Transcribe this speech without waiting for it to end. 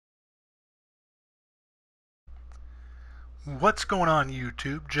What's going on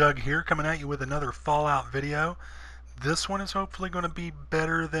YouTube? Jug here coming at you with another Fallout video. This one is hopefully going to be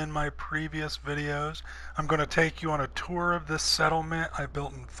better than my previous videos. I'm going to take you on a tour of this settlement I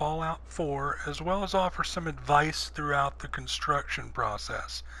built in Fallout 4 as well as offer some advice throughout the construction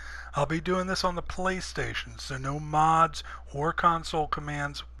process. I'll be doing this on the PlayStation, so no mods or console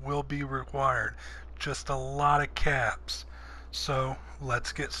commands will be required. Just a lot of caps. So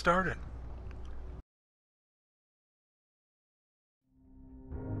let's get started.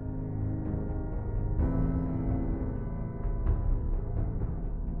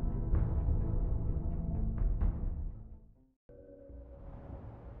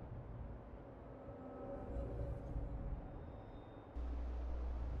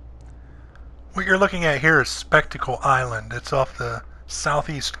 What you're looking at here is Spectacle Island. It's off the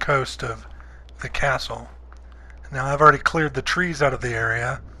southeast coast of the castle. Now I've already cleared the trees out of the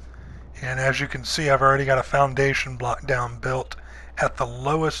area, and as you can see I've already got a foundation block down built at the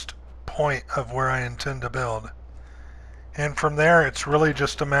lowest point of where I intend to build. And from there it's really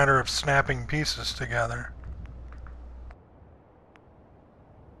just a matter of snapping pieces together.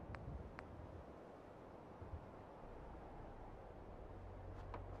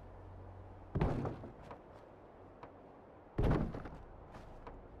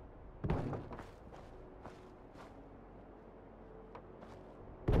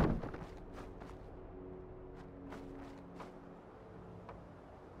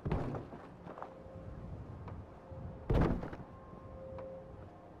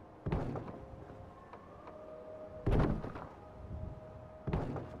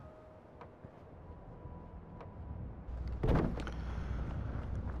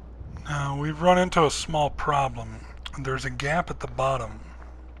 Now we've run into a small problem. There's a gap at the bottom,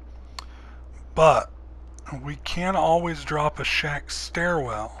 but we can't always drop a shack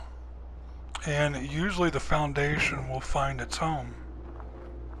stairwell, and usually the foundation will find its home.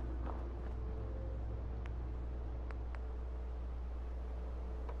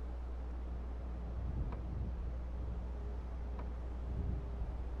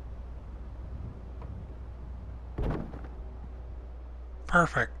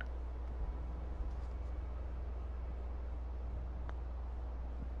 Perfect.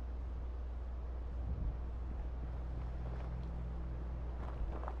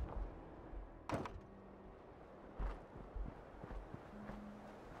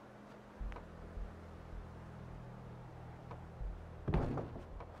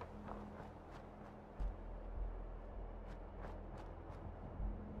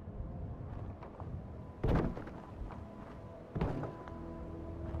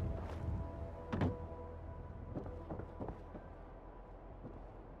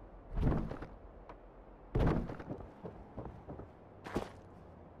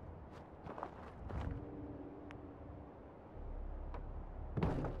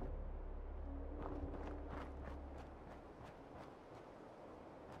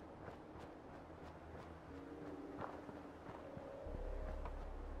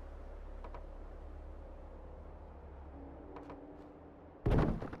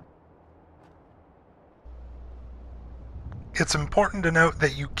 It's important to note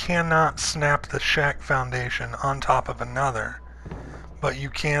that you cannot snap the shack foundation on top of another, but you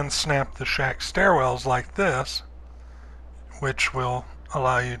can snap the shack stairwells like this, which will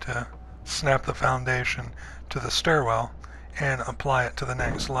allow you to snap the foundation to the stairwell and apply it to the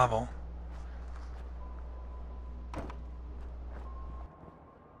next level.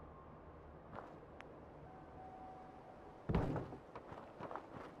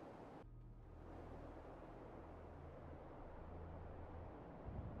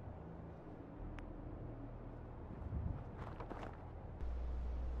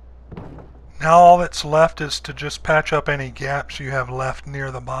 Now all that's left is to just patch up any gaps you have left near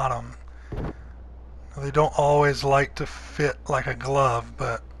the bottom. They don't always like to fit like a glove,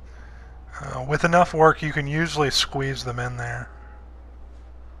 but with enough work you can usually squeeze them in there.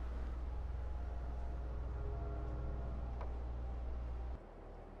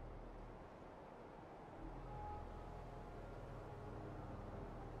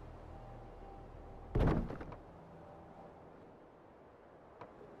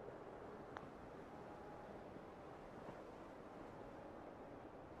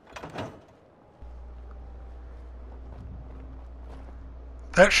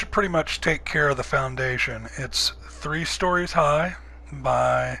 That should pretty much take care of the foundation. It's 3 stories high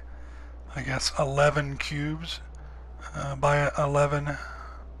by, I guess, 11 cubes by 11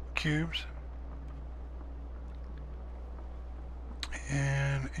 cubes.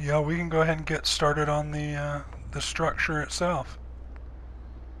 And yeah, we can go ahead and get started on the structure itself.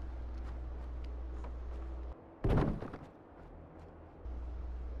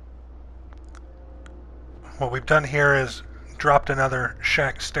 what we've done here is dropped another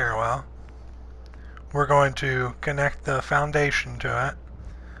shack stairwell. We're going to connect the foundation to it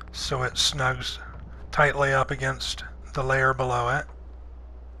so it snugs tightly up against the layer below it.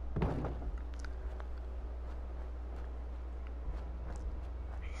 You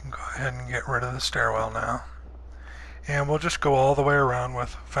can go ahead and get rid of the stairwell now. And we'll just go all the way around with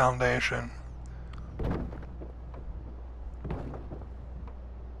foundation.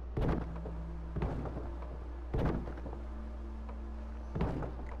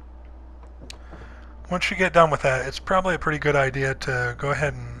 Once you get done with that, it's probably a pretty good idea to go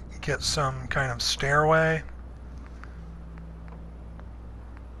ahead and get some kind of stairway.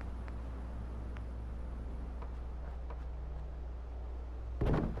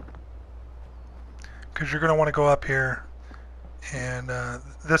 Because you're going to want to go up here, and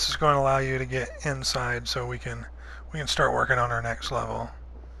this is going to allow you to get inside so we can start working on our next level.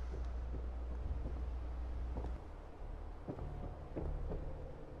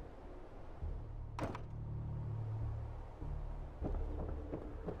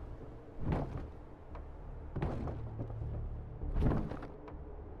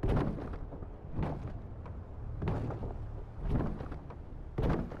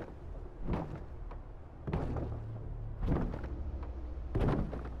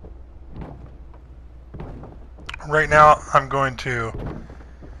 Right now I'm going to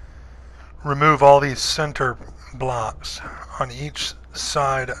remove all these center blocks on each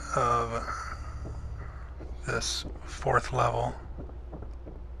side of this fourth level.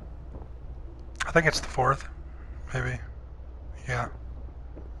 I think it's the fourth, maybe. Yeah.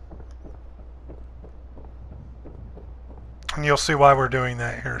 And you'll see why we're doing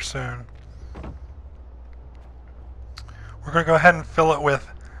that here soon. We're going to go ahead and fill it with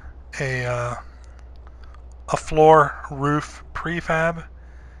a floor roof prefab.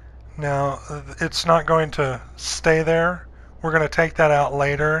 Now, it's not going to stay there. We're going to take that out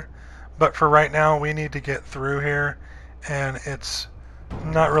later, but for right now we need to get through here, and it's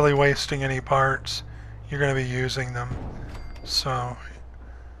not really wasting any parts. You're going to be using them. So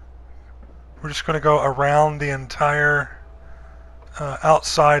we're just going to go around the entire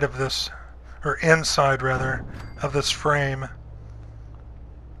outside of this, or inside rather, of this frame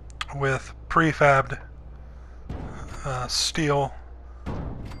with prefabbed steel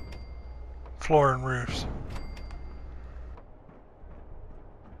floor and roofs.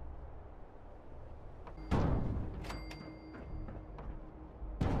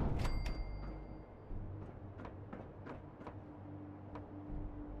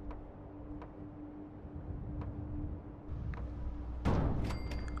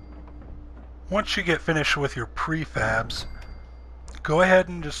 Once you get finished with your prefabs, go ahead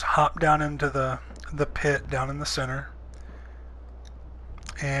and just hop down into the pit down in the center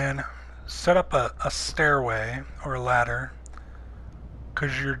and set up a stairway or a ladder,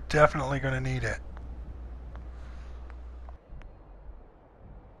 because you're definitely going to need it.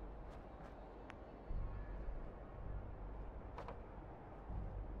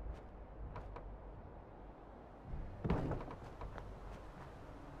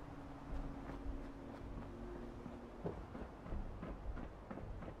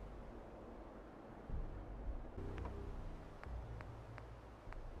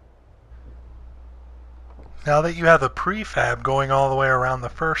 Now that you have the prefab going all the way around the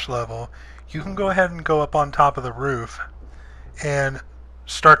first level, you can go ahead and go up on top of the roof and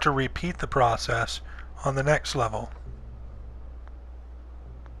start to repeat the process on the next level.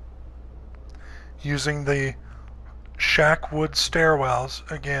 Using the shack wood stairwells,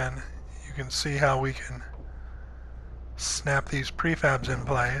 again, you can see how we can snap these prefabs in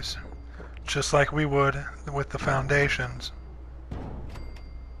place, just like we would with the foundations.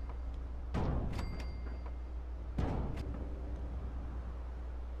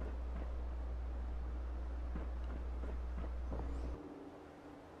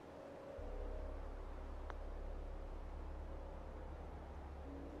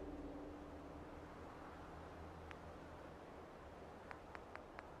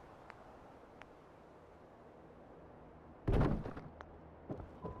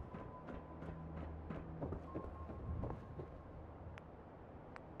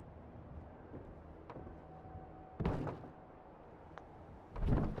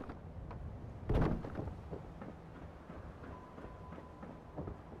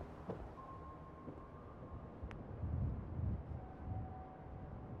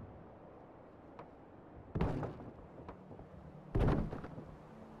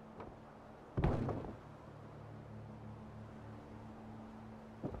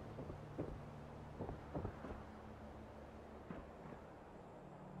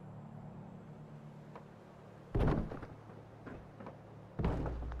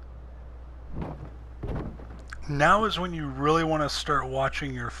 Now is when you really want to start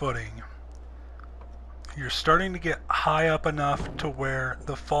watching your footing. You're starting to get high up enough to where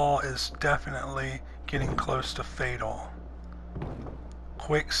the fall is definitely getting close to fatal.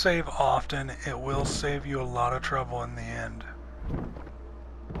 Quick save often, it will save you a lot of trouble in the end.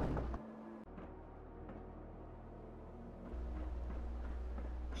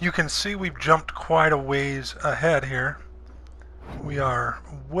 You can see we've jumped quite a ways ahead here. We are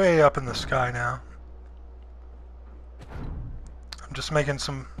way up in the sky now. I'm just making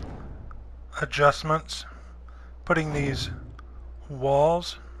some adjustments, putting these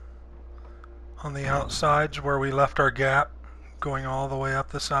walls on the outsides where we left our gap, going all the way up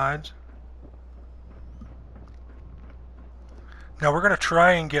the sides. Now we're going to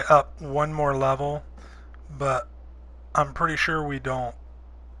try and get up one more level, but I'm pretty sure we don't.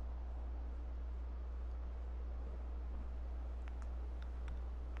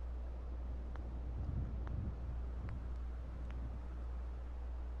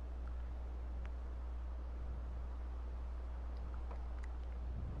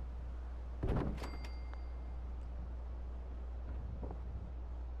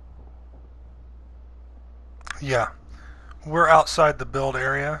 Yeah, we're outside the build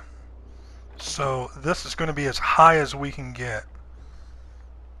area, so this is going to be as high as we can get.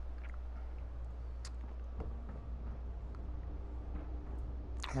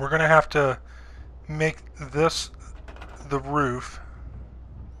 We're going to have to make this the roof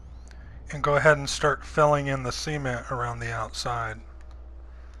and go ahead and start filling in the cement around the outside.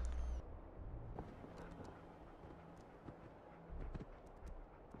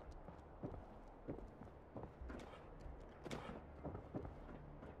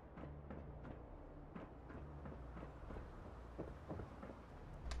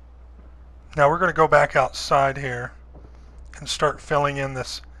 Now we're going to go back outside here and start filling in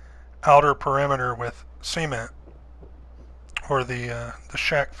this outer perimeter with cement, or the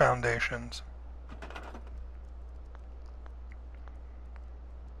shack foundations.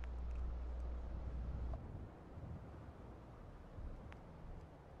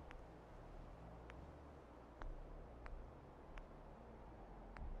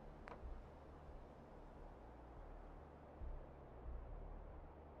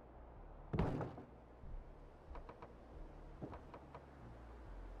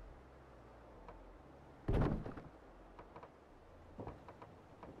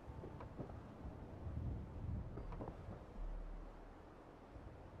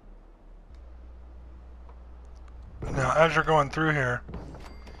 Now, as you're going through here,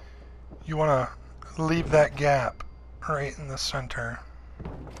 you want to leave that gap right in the center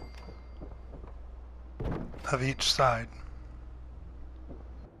of each side.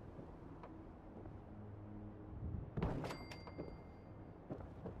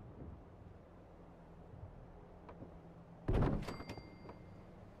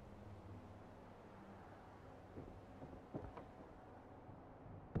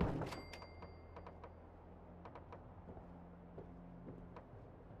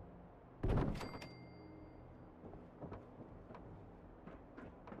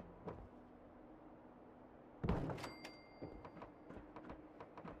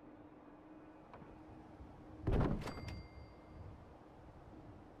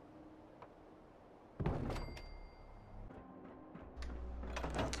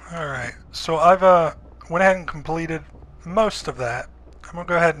 Alright, so I've went ahead and completed most of that. I'm going to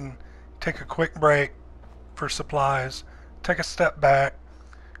go ahead and take a quick break for supplies, take a step back,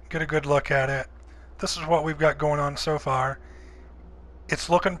 get a good look at it. This is what we've got going on so far. It's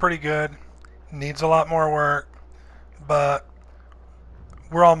looking pretty good, needs a lot more work, but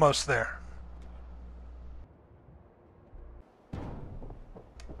we're almost there.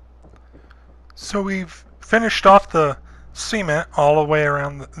 So we've finished off the cement all the way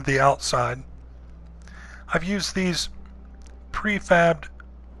around the outside. I've used these prefabbed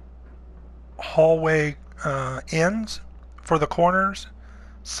hallway ends for the corners,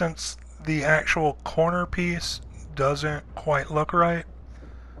 since the actual corner piece doesn't quite look right.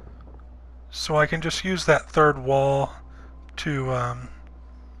 So I can just use that third wall to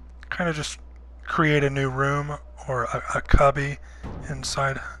kind of just create a new room or a cubby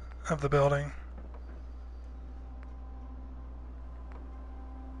inside of the building.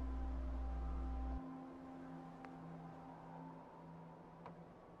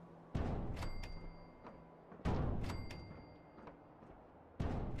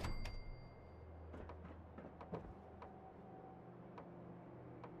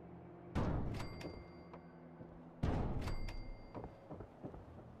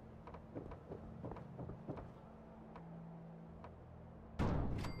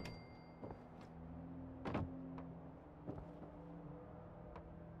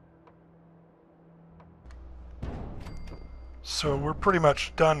 So we're pretty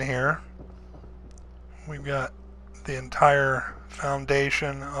much done here. We've got the entire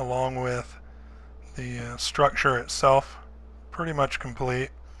foundation along with the structure itself pretty much complete.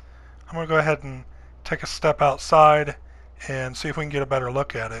 I'm going to go ahead and take a step outside and see if we can get a better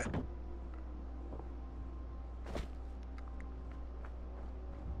look at it.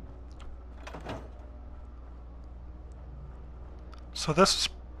 So this is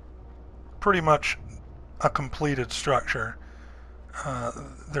pretty much a completed structure.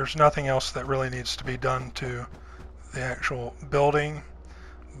 There's nothing else that really needs to be done to the actual building,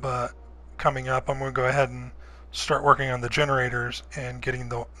 but coming up I'm going to go ahead and start working on the generators and getting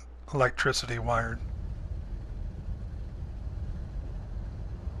the electricity wired.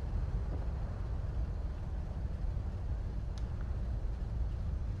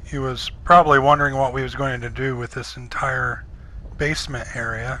 You was probably wondering what we was going to do with this entire basement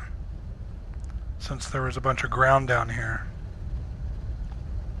area, since there was a bunch of ground down here.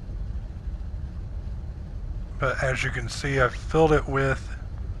 But as you can see, I've filled it with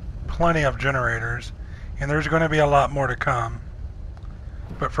plenty of generators, and there's going to be a lot more to come.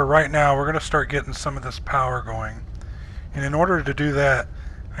 But for right now, we're going to start getting some of this power going. And in order to do that,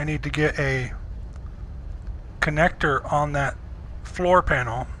 I need to get a connector on that floor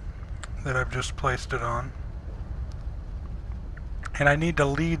panel that I've just placed it on. And I need to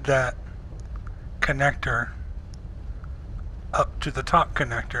lead that connector up to the top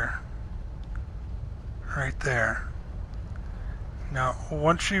connector right there. Now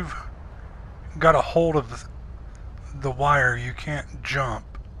once you've got a hold of the wire, you can't jump,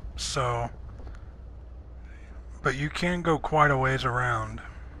 but you can go quite a ways around.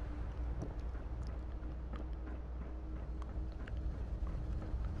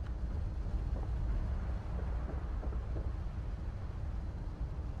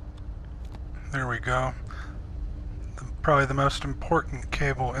 There we go. Probably the most important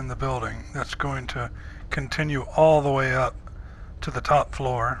cable in the building that's going to continue all the way up to the top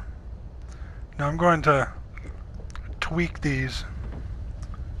floor. Now I'm going to tweak these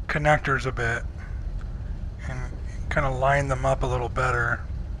connectors a bit and kind of line them up a little better.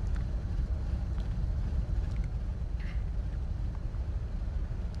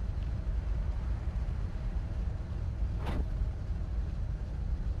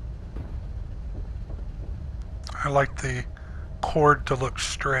 I like the cord to look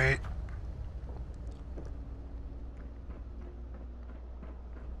straight.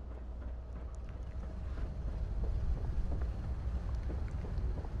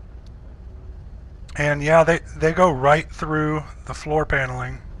 And yeah, they go right through the floor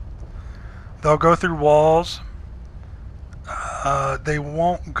paneling. They'll go through walls. They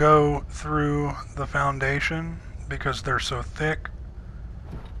won't go through the foundation because they're so thick.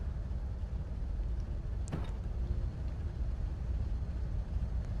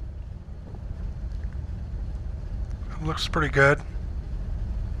 Looks pretty good.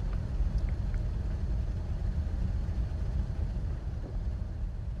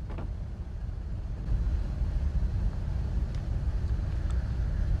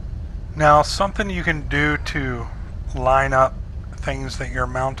 Now, something you can do to line up things that you're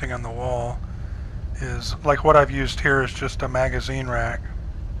mounting on the wall is, like what I've used here is just a magazine rack.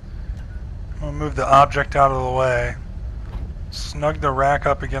 I'm going to move the object out of the way, snug the rack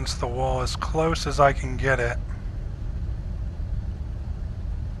up against the wall as close as I can get it.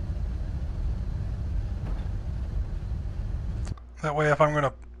 That way, if I'm going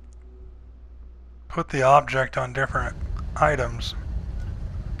to put the object on different items,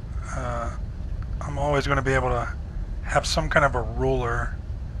 I'm always going to be able to have some kind of a ruler.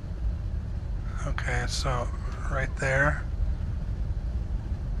 Okay, so right there,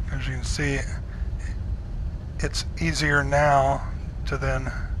 as you can see, it's easier now to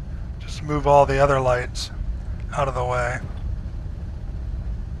then just move all the other lights out of the way.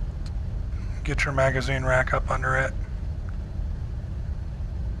 Get your magazine rack up under it.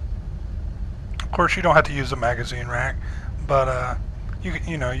 Of course, you don't have to use a magazine rack, but you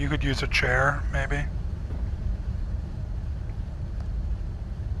could use a chair maybe.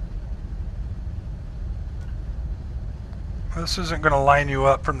 This isn't going to line you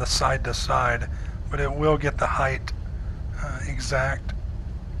up from the side to side, but it will get the height exact,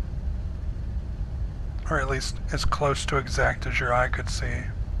 or at least as close to exact as your eye could see.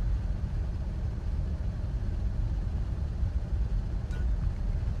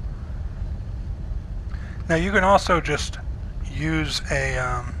 Now you can also just use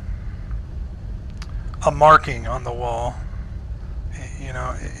a marking on the wall. You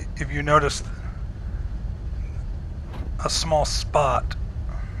know, if you notice a small spot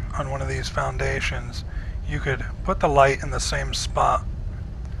on one of these foundations, you could put the light in the same spot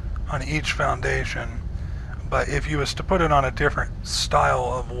on each foundation, but if you was to put it on a different style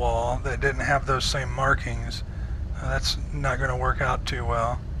of wall that didn't have those same markings, that's not going to work out too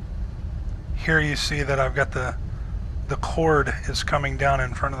well. Here you see that I've got the cord is coming down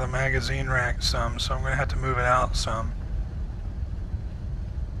in front of the magazine rack some, so I'm going to have to move it out some.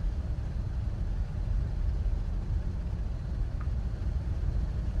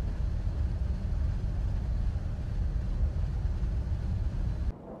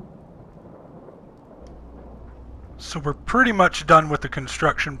 So we're pretty much done with the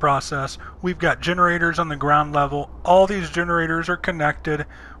construction process. We've got generators on the ground level. All these generators are connected.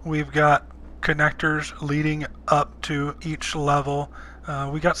 We've got connectors leading up to each level.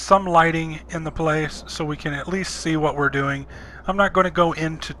 We got some lighting in the place so we can at least see what we're doing. I'm not going to go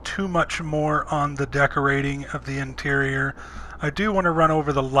into too much more on the decorating of the interior. I do want to run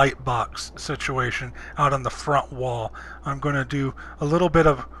over the light box situation out on the front wall. I'm going to do a little bit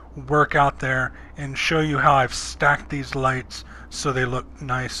of work out there and show you how I've stacked these lights so they look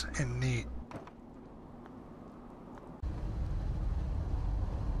nice and neat.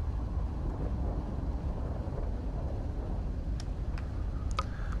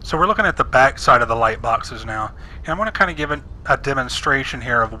 So we're looking at the back side of the light boxes now, and I'm going to kind of give a demonstration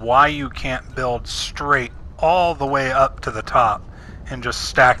here of why you can't build straight all the way up to the top and just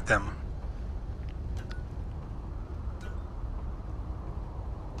stack them.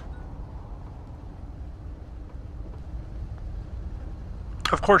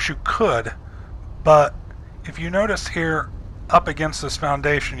 Of course you could, but if you notice here up against this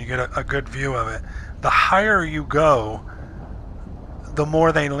foundation, you get a good view of it. The higher you go, the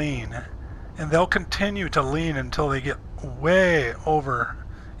more they lean, and they'll continue to lean until they get way over,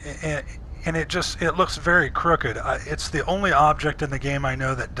 and it looks very crooked. It's the only object in the game I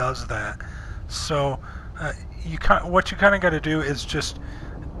know that does that. So what you kind of got to do is just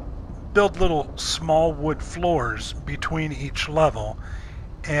build little small wood floors between each level,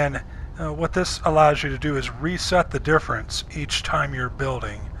 and what this allows you to do is reset the difference each time you're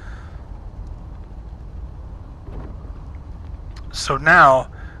building. So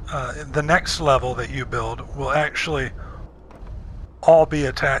now the next level that you build will actually all be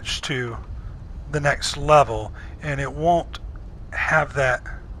attached to the next level, and it won't have that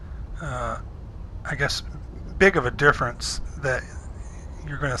I guess big of a difference that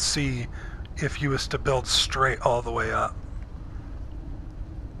you're going to see if you was to build straight all the way up.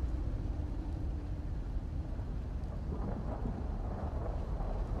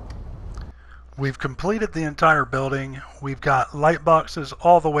 We've completed the entire building. We've got light boxes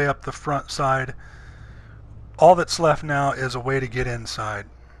all the way up the front side. All that's left now is a way to get inside.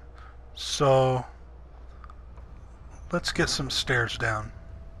 So let's get some stairs down.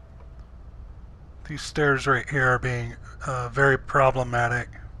 These stairs right here are being very problematic.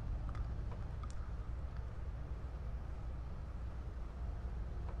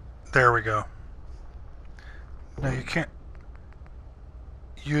 There we go. Now you can't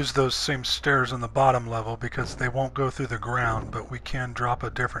use those same stairs on the bottom level because they won't go through the ground, but we can drop a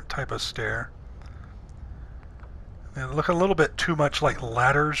different type of stair. They look a little bit too much like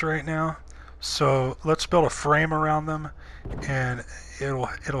ladders right now, so let's build a frame around them, and it'll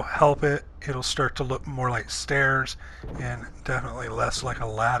help it. It'll start to look more like stairs and definitely less like a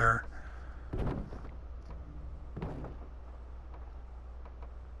ladder.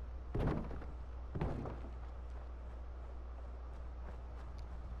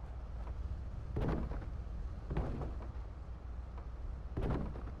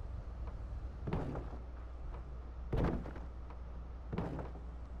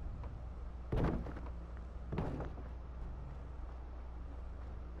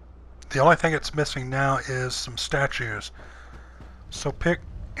 The only thing it's missing now is some statues. So pick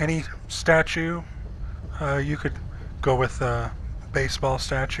any statue. You could go with a baseball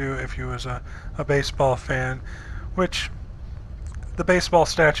statue if you was a baseball fan, which the baseball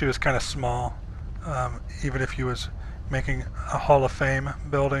statue is kind of small, even if you was making a Hall of Fame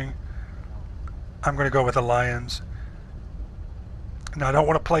building. I'm going to go with the lions. Now I don't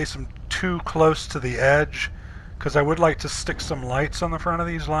want to place them too close to the edge, because I would like to stick some lights on the front of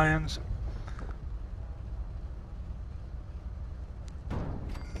these lions.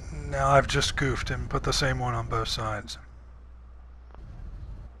 Now I've just goofed and put the same one on both sides.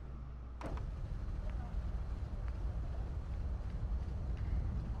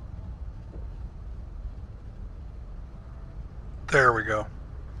 There we go.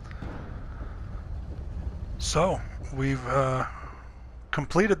 So we've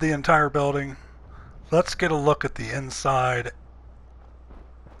completed the entire building. Let's get a look at the inside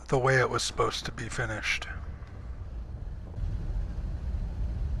the way it was supposed to be finished.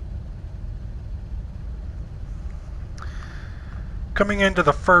 Coming into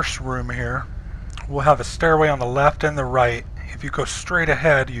the first room here, we'll have a stairway on the left and the right. If you go straight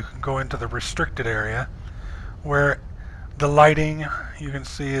ahead, you can go into the restricted area where the lighting, you can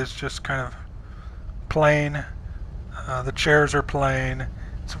see, is just kind of plain. The chairs are plain.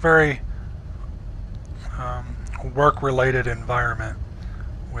 It's a very work-related environment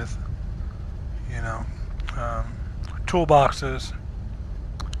with, you know, toolboxes,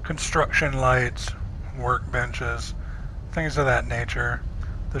 construction lights, workbenches, things of that nature.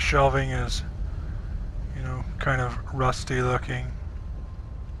 The shelving is, you know, kind of rusty looking.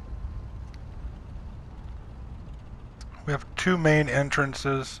 We have two main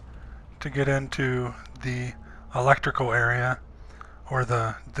entrances to get into the electrical area, or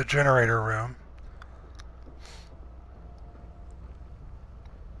the generator room.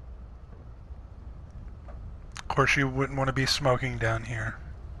 Of course, you wouldn't want to be smoking down here.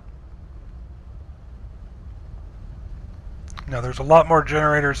 Now there's a lot more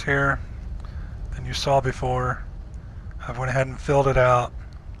generators here than you saw before. I've went ahead and filled it out.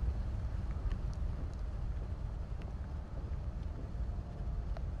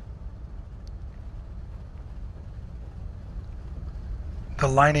 The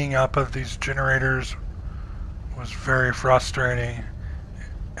lining up of these generators was very frustrating.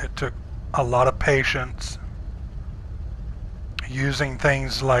 It took a lot of patience, using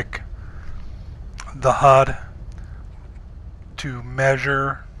things like the HUD to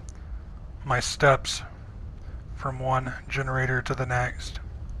measure my steps from one generator to the next.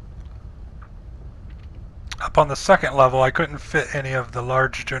 Up on the second level, I couldn't fit any of the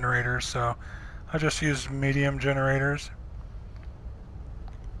large generators, so I just used medium generators.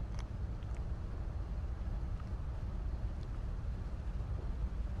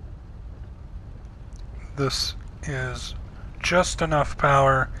 This is just enough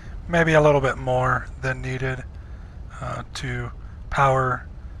power, maybe a little bit more than needed, to power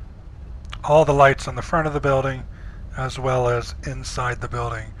all the lights on the front of the building as well as inside the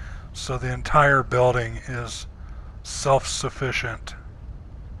building. So the entire building is self-sufficient.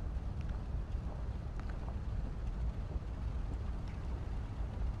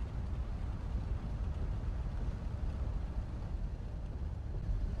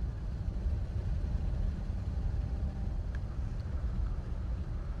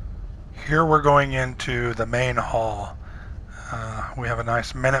 Here we're going into the main hall. We have a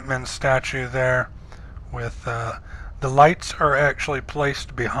nice Minutemen statue there with the lights are actually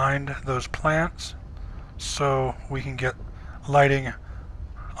placed behind those plants, so we can get lighting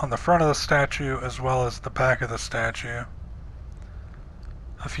on the front of the statue as well as the back of the statue.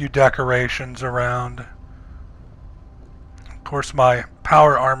 A few decorations around. Of course, my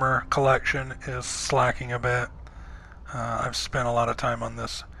power armor collection is slacking a bit. I've spent a lot of time on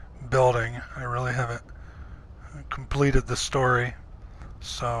this building. I really haven't completed the story,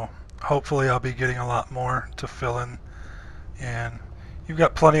 so hopefully I'll be getting a lot more to fill in, and you've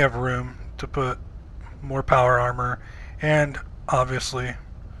got plenty of room to put more power armor, and obviously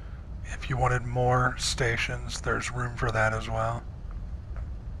if you wanted more stations, there's room for that as well.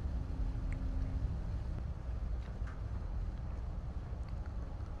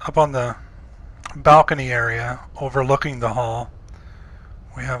 Up on the balcony area overlooking the hall,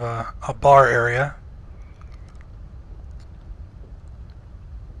 we have a bar area.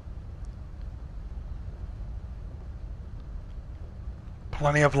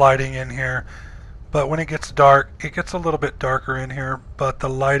 Plenty of lighting in here, but when it gets dark, it gets a little bit darker in here, but the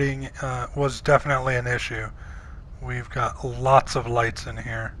lighting was definitely an issue. We've got lots of lights in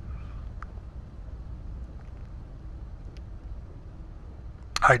here.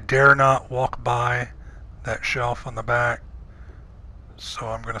 I dare not walk by that shelf on the back, so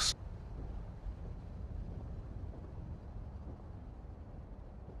I'm going to...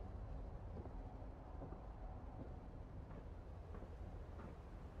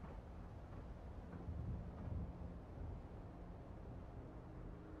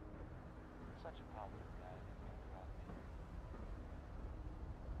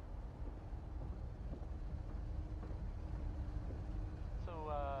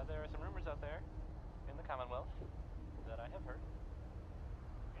 There are some rumors out there in the Commonwealth that I have heard.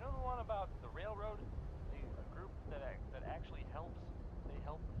 You know the one about the railroad? The group that actually helps? They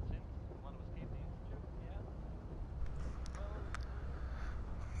help since one was escape the Institute? Yeah? Well...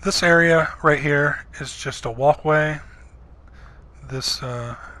 This area right here is just a walkway. This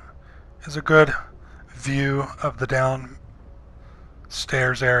is a good view of the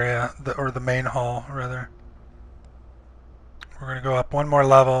downstairs area, or the main hall rather. We're going to go up one more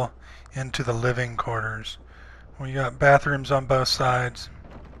level into the living quarters. We got bathrooms on both sides.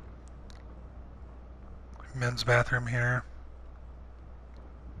 Men's bathroom here.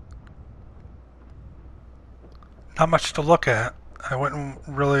 not much to look at. I wouldn't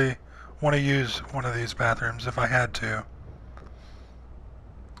really want to use one of these bathrooms if I had to.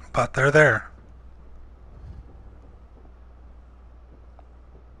 But they're there.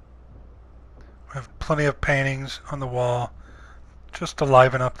 We have plenty of paintings on the wall just to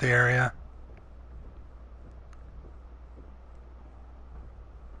liven up the area.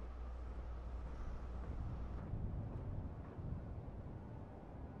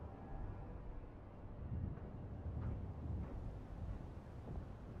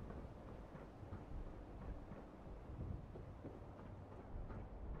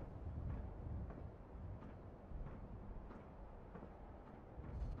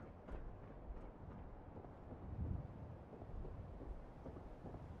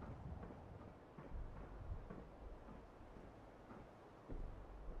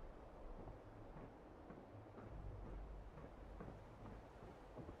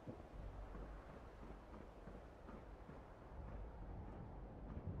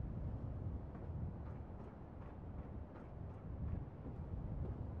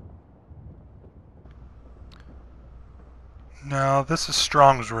 Now this is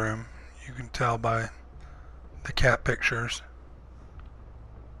Strong's room. You can tell by the cat pictures.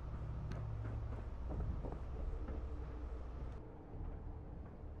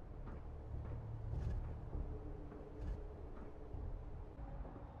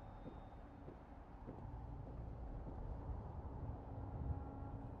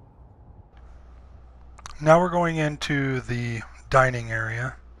 Now we're going into the dining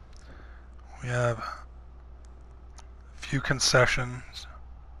area. We have a few concessions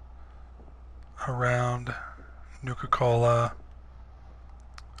around, Nuka-Cola,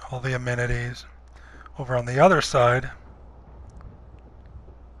 all the amenities. Over on the other side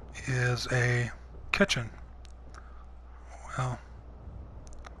is a kitchen. Well,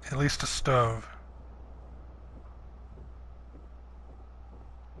 at least a stove.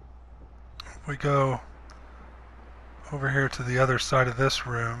 If we go over here to the other side of this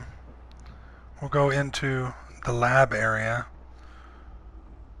room, we'll go into the lab area.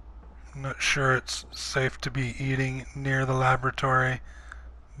 I'm not sure it's safe to be eating near the laboratory,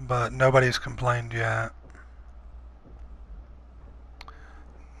 but nobody's complained yet.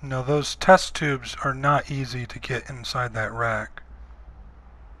 No, those test tubes are not easy to get inside that rack.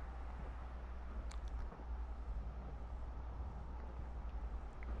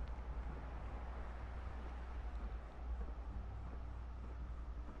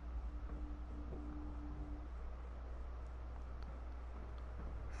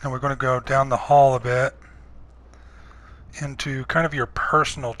 Now we're going to go down the hall a bit into kind of your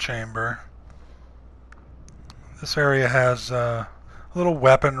personal chamber. This area has a little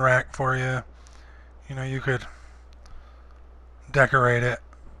weapon rack for you. You know, you could decorate it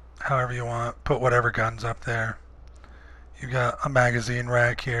however you want, put whatever guns up there. You've got a magazine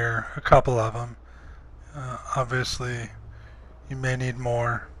rack here, a couple of them. Obviously, you may need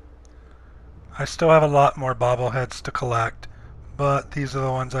more. I still have a lot more bobbleheads to collect, but these are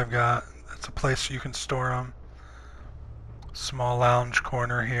the ones I've got. It's a place you can store them. Small lounge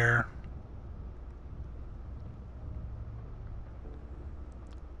corner here.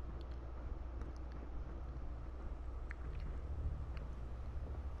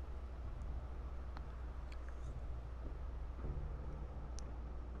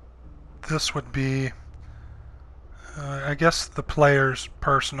 This would be, I guess, the player's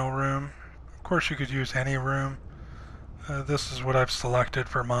personal room. Of course, you could use any room. This is what I've selected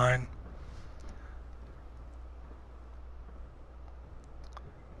for mine.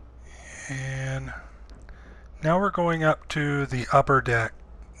 And now we're going up to the upper deck.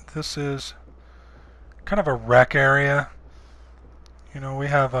 This is kind of a rec area. You know, we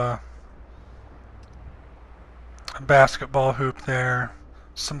have a basketball hoop there,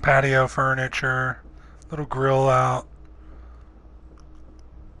 some patio furniture, little grill out,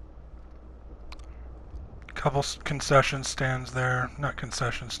 couple concession stands there, not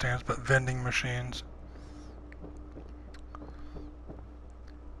concession stands, but vending machines.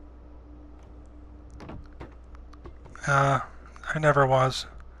 I never was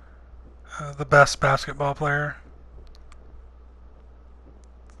the best basketball player.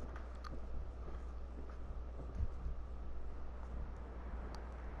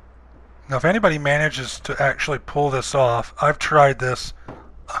 Now, if anybody manages to actually pull this off, I've tried this.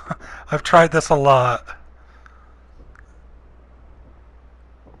 I've tried this a lot.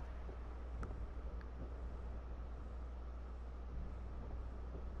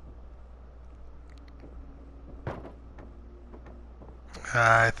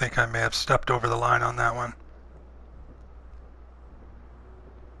 I think I may have stepped over the line on that one.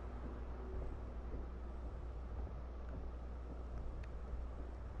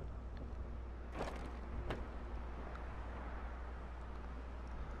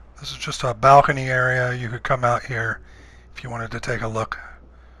 This is just a balcony area. You could come out here if you wanted to take a look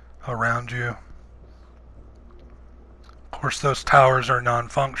around you. Of course, those towers are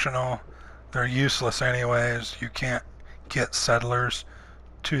non-functional. They're useless anyways. You can't get settlers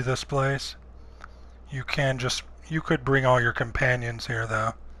to this place. You could bring all your companions here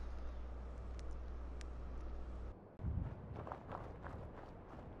though.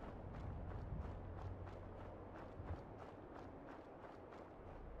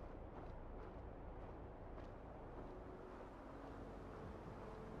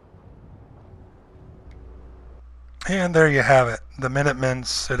 And there you have it, the Minutemen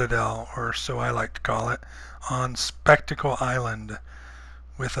Citadel, or so I like to call it, on Spectacle Island,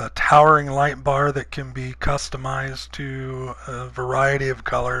 with a towering light bar that can be customized to a variety of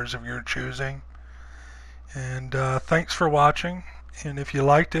colors of your choosing. And thanks for watching, and if you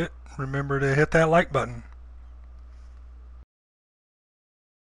liked it, remember to hit that like button.